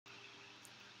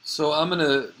So I'm going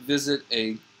to visit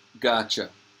a gotcha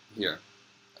here,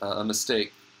 a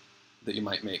mistake that you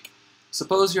might make.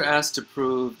 Suppose you're asked to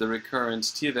prove the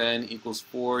recurrence t of n equals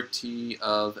 4t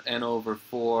of n over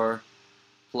 4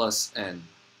 plus n.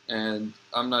 And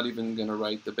I'm not even going to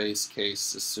write the base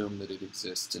case, assume that it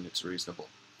exists and it's reasonable.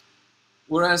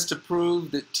 We're asked to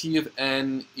prove that t of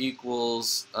n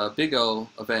equals big O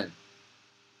of n,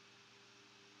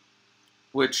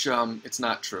 which it's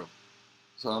not true.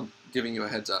 So I'm giving you a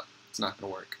heads up. It's not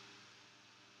going to work.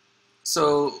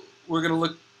 So we're going to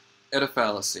look at a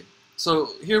fallacy.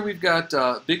 So here we've got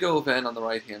big O of n on the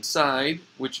right-hand side,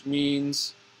 which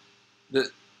means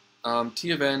that t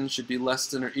of n should be less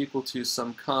than or equal to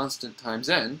some constant times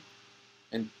n,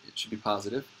 and it should be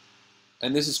positive.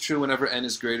 And this is true whenever n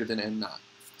is greater than n naught.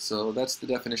 So that's the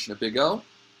definition of big O.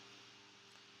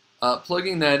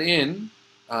 Plugging that in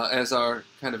as our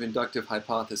kind of inductive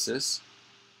hypothesis,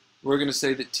 we're going to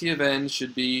say that t of n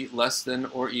should be less than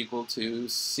or equal to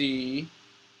c,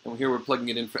 and here we're plugging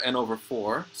it in for n over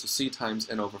 4, so c times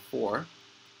n over 4.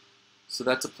 So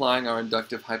that's applying our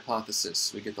inductive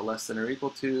hypothesis. We get the less than or equal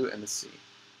to and the c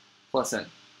plus n.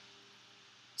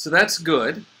 So that's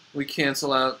good. We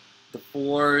cancel out the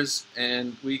 4's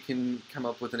and we can come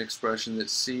up with an expression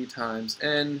that's c times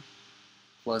n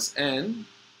plus n,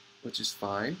 which is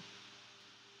fine.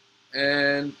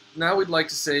 And now we'd like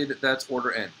to say that that's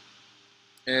order n.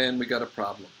 And we got a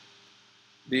problem.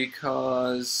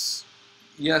 Because,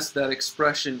 yes, that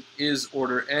expression is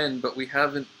order n, but we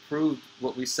haven't proved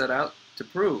what we set out to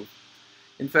prove.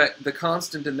 In fact, the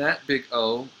constant in that big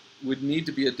O would need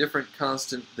to be a different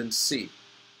constant than c.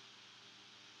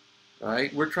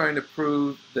 Right? We're trying to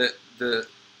prove that that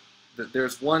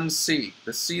there's one c.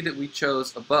 The c that we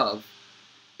chose above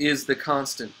is the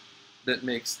constant that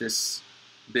makes this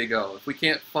big O. If we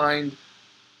can't find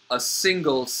a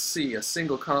single c, a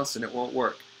single constant, it won't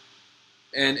work.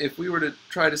 And if we were to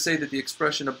try to say that the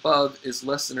expression above is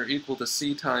less than or equal to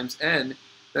c times n,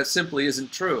 that simply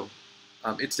isn't true.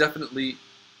 It's definitely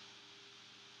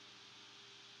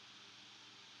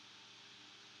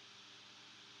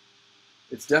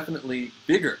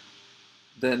bigger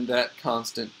than that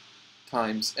constant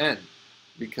times n,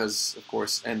 because of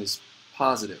course n is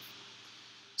positive.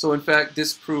 So in fact,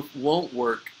 this proof won't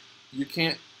work. You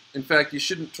can't, in fact, you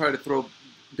shouldn't try to throw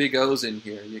big O's in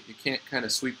here. You can't kind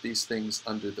of sweep these things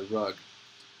under the rug.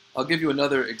 I'll give you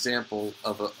another example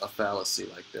of a fallacy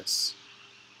like this.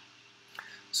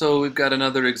 So we've got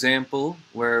another example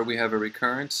where we have a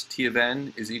recurrence. T of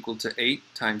n is equal to 8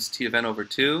 times t of n over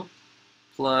 2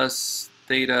 plus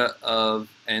theta of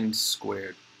n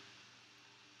squared.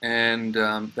 And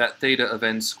that theta of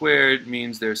n squared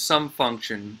means there's some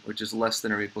function which is less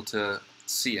than or equal to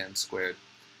cn squared.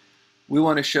 We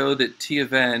want to show that t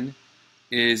of n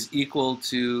is equal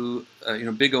to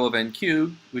big O of n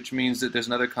cubed, which means that there's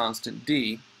another constant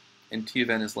d, and t of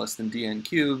n is less than dn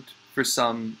cubed for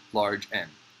some large n.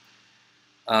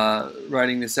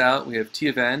 Writing this out, we have t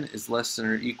of n is less than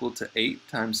or equal to 8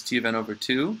 times t of n over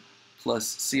 2 plus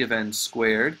c of n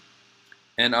squared,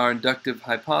 and our inductive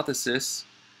hypothesis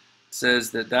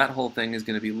says that that whole thing is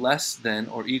going to be less than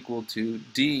or equal to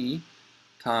d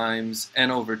times n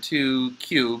over 2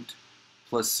 cubed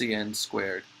plus cn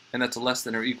squared. And that's a less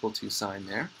than or equal to sign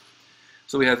there.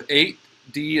 So we have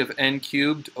 8d of n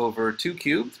cubed over 2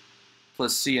 cubed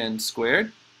plus cn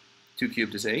squared. 2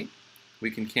 cubed is 8.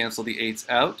 We can cancel the 8's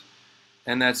out,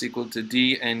 and that's equal to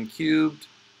dn cubed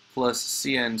plus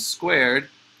cn squared.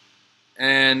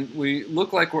 And we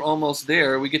look like we're almost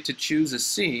there. We get to choose a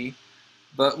c,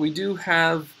 but we do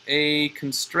have a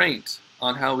constraint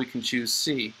on how we can choose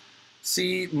c.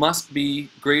 C must be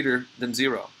greater than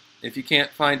 0. If you can't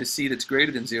find a c that's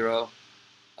greater than 0,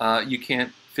 you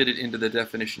can't fit it into the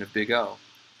definition of big O.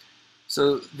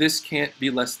 So this can't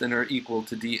be less than or equal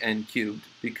to dn cubed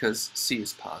because c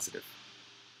is positive.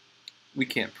 We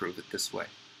can't prove it this way.